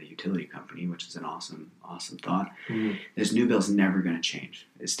paying the utility company, which is an awesome thought. Mm-hmm. This new bill is never going to change.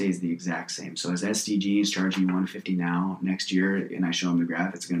 It stays the exact same. So as SDG is charging you $150 now, next year, and I show them the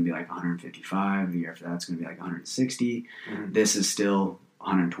graph, it's going to be like $155. The year after that, it's going to be like $160. Mm-hmm. This is still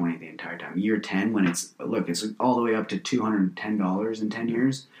 $120 the entire time. Year 10, when it's all the way up to $210 in 10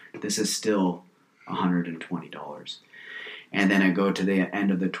 years, this is still $120. And then I go to the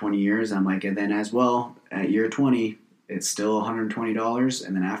end of the 20 years, I'm like, and then as well, at year 20, it's still $120,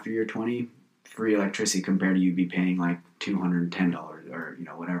 and then after year 20, free electricity compared to you be paying like $210 or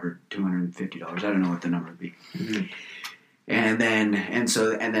whatever, $250. I don't know what the number would be. Mm-hmm. And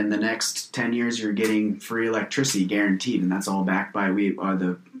then the next 10 years you're getting free electricity guaranteed, and that's all backed by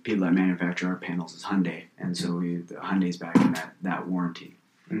the people that manufacture our panels is Hyundai, and so Hyundai's backing that warranty.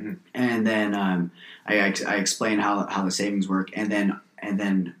 Mm-hmm. And then I explain how the savings work, and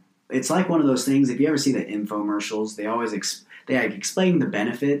then it's like one of those things. If you ever see the infomercials, they always explain the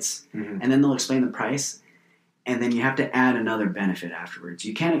benefits, mm-hmm. and then they'll explain the price, and then you have to add another benefit afterwards.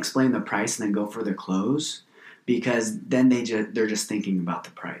 You can't explain the price and then go for the close, because then they're just thinking about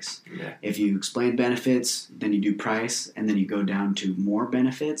the price. Yeah. If you explain benefits, then you do price, and then you go down to more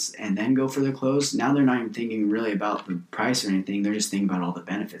benefits, and then go for the close. Now they're not even thinking really about the price or anything. They're just thinking about all the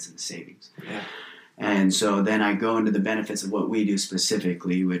benefits and the savings. Yeah. And so then I go into the benefits of what we do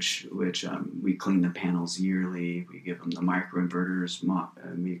specifically, which we clean the panels yearly. We give them the microinverters.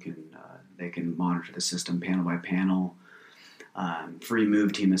 They can monitor the system panel by panel. Free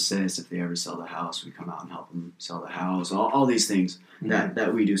move team assist. If they ever sell the house, we come out and help them sell the house. All these things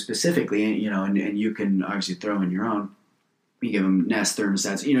that we do specifically, and you can obviously throw in your own. You give them Nest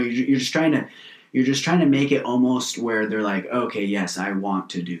thermostats. You're just trying to make it almost where they're like, okay, yes, I want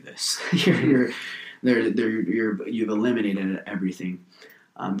to do this. You've eliminated everything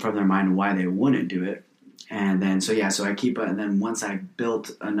from their mind why they wouldn't do it. And then so I keep it. And then once I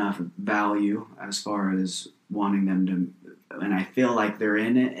built enough value as far as wanting them to. And I feel like they're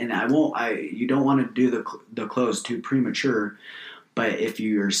in it, and you don't want to do the close too premature, but if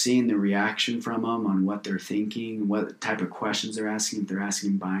you're seeing the reaction from them on what they're thinking, what type of questions they're asking, if they're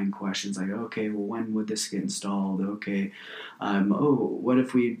asking buying questions like, okay, well, when would this get installed? Okay, what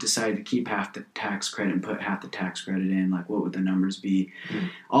if we decide to keep half the tax credit and put half the tax credit in? Like, what would the numbers be? Mm-hmm.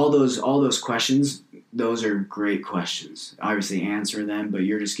 All those questions those are great questions. Obviously answer them, but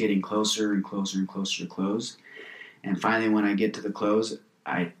you're just getting closer and closer and closer to close. And finally, when I get to the close,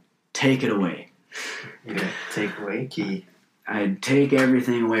 I take it away. Yeah, take away key. I take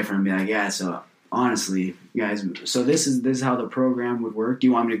everything away from him and be like, yeah, so honestly, guys, so this is how the program would work. Do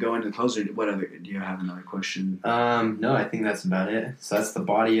you want me to go into the close, or what other, do you have another question? No, I think that's about it. So that's the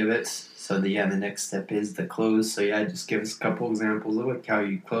body of it. So the next step is the close. So yeah, just give us a couple examples of like how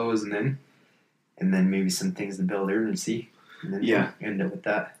you close, and then maybe some things to build urgency, and then we'll end up with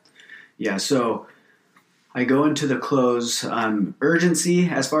that. Yeah, so I go into the close. Urgency,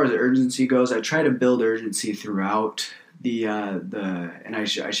 as far as the urgency goes, I try to build urgency throughout and I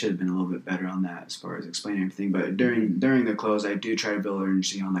should have been a little bit better on that as far as explaining everything. But during the close, I do try to build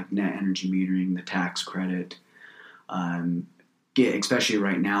urgency on like net energy metering, the tax credit. Especially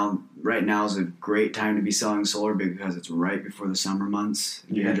right now. Right now is a great time to be selling solar because it's right before the summer months.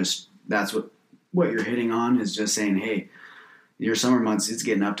 Yeah. That's what you're hitting on is just saying, hey, your summer months, it's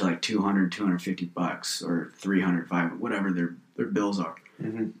getting up to like $200, $250 or $300, $500, whatever their bills are.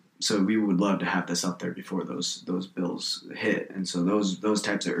 Mm-hmm. So we would love to have this up there before those bills hit. And so those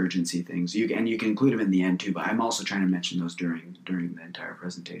types of urgency things, you can include them in the end too, but I'm also trying to mention those during the entire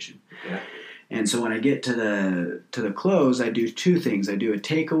presentation. Yeah. And so when I get to the close, I do two things. I do a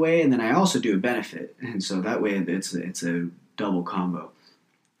takeaway, and then I also do a benefit. And so that way it's a double combo.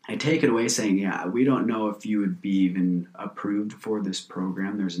 I take it away saying, yeah, we don't know if you would be even approved for this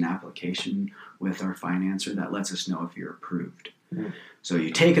program. There's an application with our financer that lets us know if you're approved. Mm-hmm. So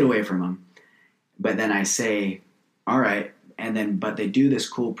you take it away from them, but then I say, all right, but they do this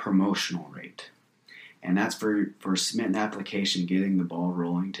cool promotional rate. And that's for submitting the application, getting the ball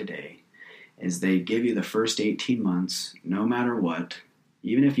rolling today, is they give you the first 18 months, no matter what,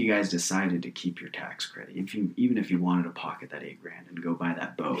 even if you guys decided to keep your tax credit, even if you wanted to pocket that $8,000 and go buy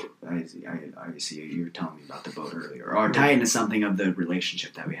that boat. Obviously, you were telling me about the boat earlier, or tie into something of the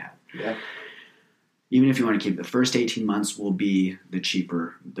relationship that we have. Yeah. Even if you want to keep it, the first 18 months will be the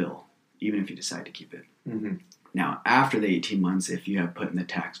cheaper bill, even if you decide to keep it. Mm-hmm. Now, after the 18 months, if you have put in the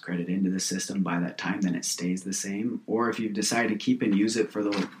tax credit into the system by that time, then it stays the same. Or if you've decided to keep and use it for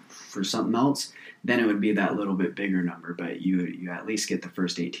something else, then it would be that little bit bigger number. But you at least get the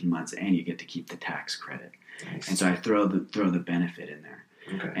first 18 months, and you get to keep the tax credit. Nice. And so I throw the benefit in there.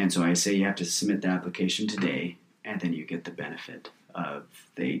 Okay. And so I say you have to submit the application today, and then you get the benefit of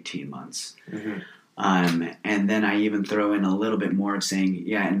the 18 months. Mm-hmm. And then I even throw in a little bit more of saying,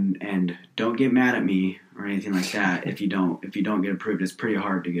 yeah, and don't get mad at me or anything like that. If you don't get approved, it's pretty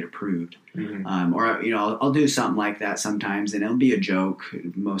hard to get approved. Mm-hmm. Or I'll do something like that sometimes, and it'll be a joke.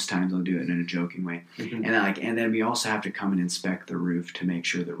 Most times I'll do it in a joking way. Mm-hmm. And then we also have to come and inspect the roof to make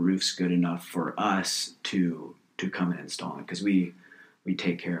sure the roof's good enough for us to come and install it, because we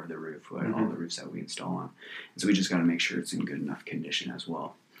take care of the roof, mm-hmm. all the roofs that we install on. And so we just got to make sure it's in good enough condition as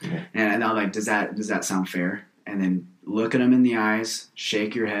well. Okay. And I'm like, does that sound fair? And then look at them in the eyes,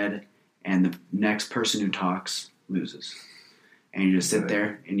 shake your head, and the next person who talks loses. And you just sit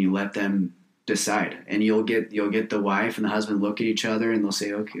there and you let them decide. And you'll get the wife and the husband look at each other, and they'll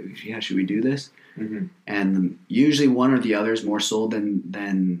say, okay, yeah, should we do this? Mm-hmm. And usually one or the other is more sold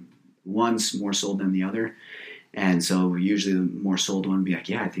than one's more sold than the other. And so usually the more sold one will be like,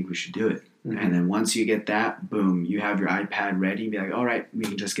 yeah, I think we should do it. Mm-hmm. And then once you get that, boom, you have your iPad ready. Be like, all right, we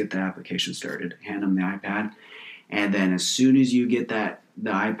can just get the application started. Hand them the iPad. And then as soon as you get the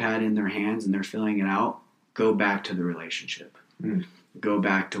iPad in their hands and they're filling it out, go back to the relationship. Mm. Go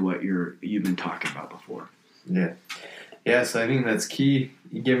back to what you've been talking about before. Yeah. Yeah, so I think that's key.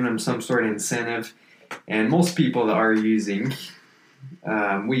 You're giving them some sort of incentive. And most people that are using,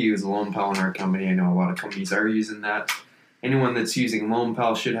 we use LoanPal in our company. I know a lot of companies are using that. Anyone that's using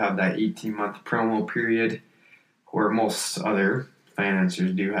LoanPal should have that 18-month promo period, where most other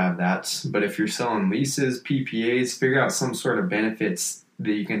financiers do have that. But if you're selling leases, PPAs, figure out some sort of benefits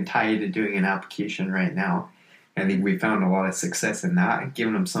that you can tie to doing an application right now. I think we found a lot of success in that,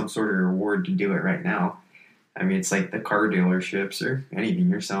 giving them some sort of reward to do it right now. I mean, it's like the car dealerships or anything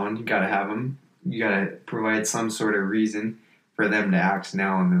you're selling. You got to have them. You got to provide some sort of reason for them to act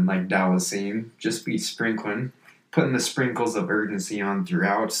now. And then, like Dal was saying, just be sprinkling. Putting the sprinkles of urgency on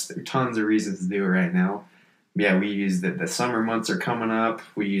throughout. There are tons of reasons to do it right now. Yeah, we use that the summer months are coming up.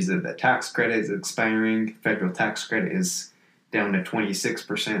 We use that the tax credit is expiring. Federal tax credit is down to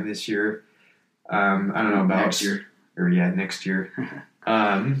 26% this year. I don't know about next year. Next year.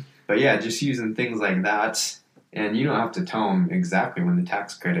 But yeah, just using things like that. And you don't have to tell them exactly when the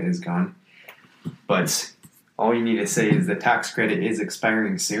tax credit is gone. But all you need to say is the tax credit is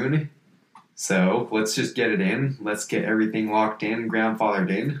expiring soon. So let's just get it in. Let's get everything locked in, grandfathered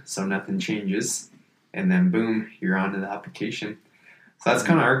in, so nothing changes. and then boom, you're on to the application. So that's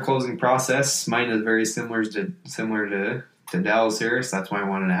kind of our closing process. Mine is very similar to Dall's here, so that's why I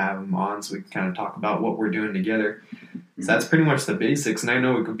wanted to have him on so we can kind of talk about what we're doing together. So that's pretty much the basics, and I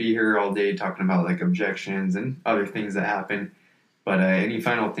know we could be here all day talking about like objections and other things that happen. But any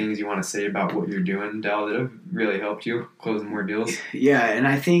final things you want to say about what you're doing, Dall, that have really helped you closing more deals? Yeah, and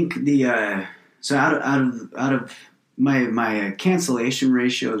I think so out of my cancellation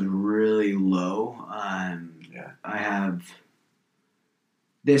ratio is really low. I have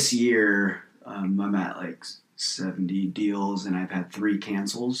this year I'm at like 70 deals, and I've had 3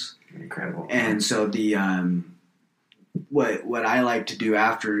 cancels. Incredible. And so the what I like to do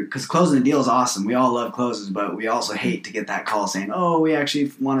after, because closing the deal is awesome. We all love closes, but we also hate to get that call saying, "Oh, we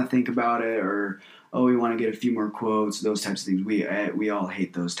actually want to think about it," or "Oh, we want to get a few more quotes." Those types of things. We all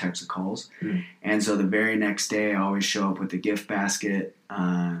hate those types of calls. And so the very next day, I always show up with a gift basket.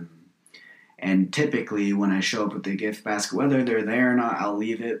 And typically, when I show up with the gift basket, whether they're there or not, I'll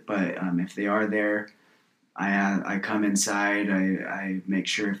leave it. But if they are there, I come inside. I make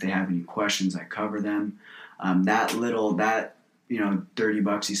sure if they have any questions, I cover them.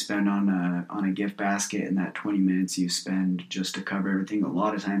 $30 you spend on a gift basket, and that 20 minutes you spend just to cover everything. A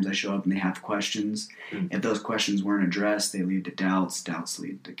lot of times I show up and they have questions. If those questions weren't addressed, they lead to doubts. Doubts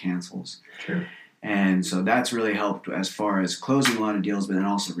lead to cancels. Sure. And so that's really helped as far as closing a lot of deals, but then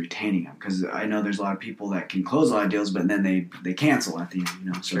also retaining them. Because I know there's a lot of people that can close a lot of deals, but then they cancel at the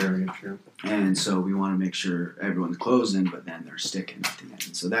end. So, Sure. And so we want to make sure everyone's closing, but then they're sticking at the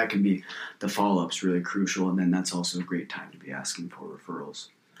end. So that can be, the follow-up's really crucial, and then that's also a great time to be asking for referrals.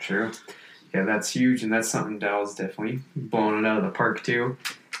 Sure. Yeah, that's huge, and that's something Dall's definitely blowing it out of the park too.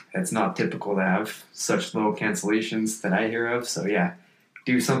 It's not typical to have such low cancellations that I hear of. So yeah,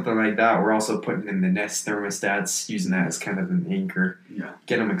 do something like that. We're also putting in the Nest thermostats, using that as kind of an anchor. Yeah.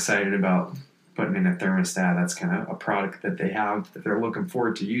 Get them excited about putting in a thermostat. That's kind of a product that they have that they're looking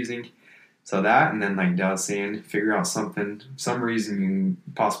forward to using. So that, and then like Dall's saying, figure out some reason you can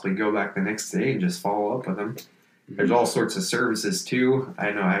possibly go back the next day and just follow up with them. There's all sorts of services too. I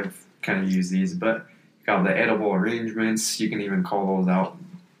know I've kind of used these, but you got the edible arrangements. You can even call those out.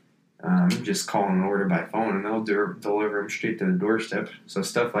 Just call an order by phone, and they'll deliver them straight to the doorstep. So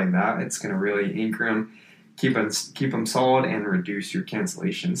stuff like that, it's going to really anchor them, keep them solid, and reduce your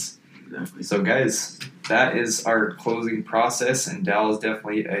cancellations. Exactly. So guys, that is our closing process, and Dall is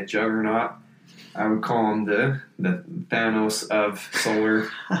definitely a juggernaut. I would call him the Thanos of solar.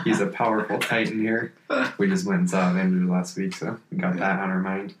 He's a powerful titan here. We just went and saw Avengers last week, so we got that on our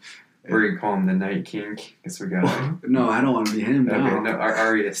mind. We're going to call him the Night King. Guess we got it. No, I don't want to be him now. Okay, no,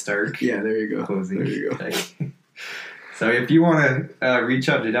 Arya Stark. Yeah, there you go. Closing. There you go. So if you want to reach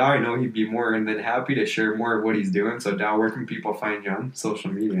out to Dall, I know he'd be more than happy to share more of what he's doing. So Dall, where can people find you on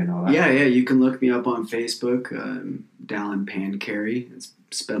social media and all that? Yeah, you can look me up on Facebook, Dallin Pancheri. It's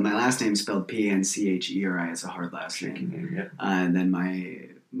spelled, my last name is spelled Pancheri. It's a hard last name. Yeah. And then my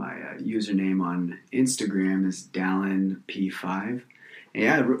username on Instagram is DallinP5.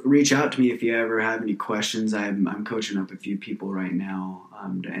 Yeah, reach out to me if you ever have any questions. I'm coaching up a few people right now,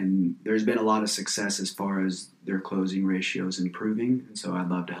 and there's been a lot of success as far as their closing ratios improving, and so I'd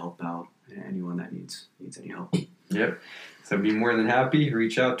love to help out anyone that needs any help. Yep. So be more than happy.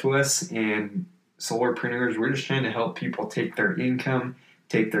 Reach out to us. And Solarpreneurs, we're just trying to help people take their income,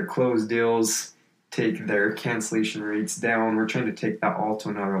 take their closed deals, take their cancellation rates down. We're trying to take that all to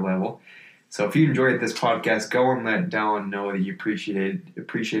another level. So if you enjoyed this podcast, go and let Dallin know that you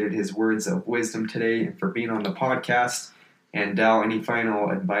appreciated his words of wisdom today and for being on the podcast. And Dall, any final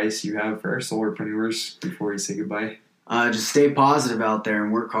advice you have for our solarpreneurs before you say goodbye? Just stay positive out there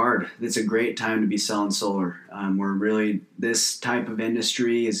and work hard. It's a great time to be selling solar. This type of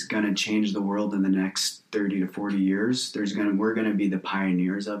industry is going to change the world in the next 30 to 40 years. We're going to be the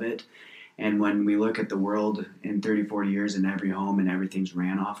pioneers of it. And when we look at the world in 30, 40 years in every home and everything's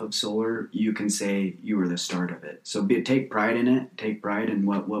ran off of solar, you can say you were the start of it. So take pride in it. Take pride in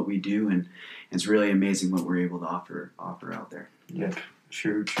what we do. And it's really amazing what we're able to offer out there. Yep.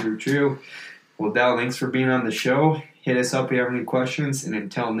 True. Well, Dall, thanks for being on the show. Hit us up if you have any questions. And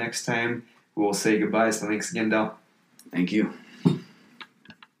until next time, we'll say goodbye. So thanks again, Dall. Thank you.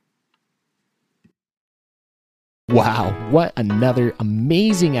 Wow, what another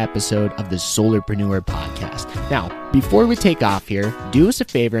amazing episode of the Solarpreneur podcast. Now, before we take off here, do us a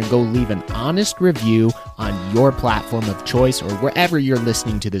favor and go leave an honest review on your platform of choice or wherever you're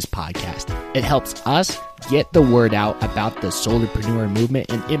listening to this podcast. It helps us get the word out about the Solarpreneur movement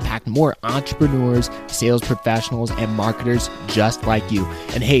and impact more entrepreneurs, sales professionals, and marketers just like you.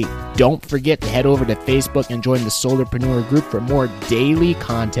 And hey, Don't forget to head over to Facebook and join the Solarpreneur group for more daily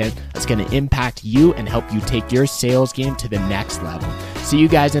content that's going to impact you and help you take your sales game to the next level. See you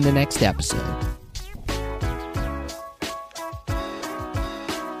guys in the next episode.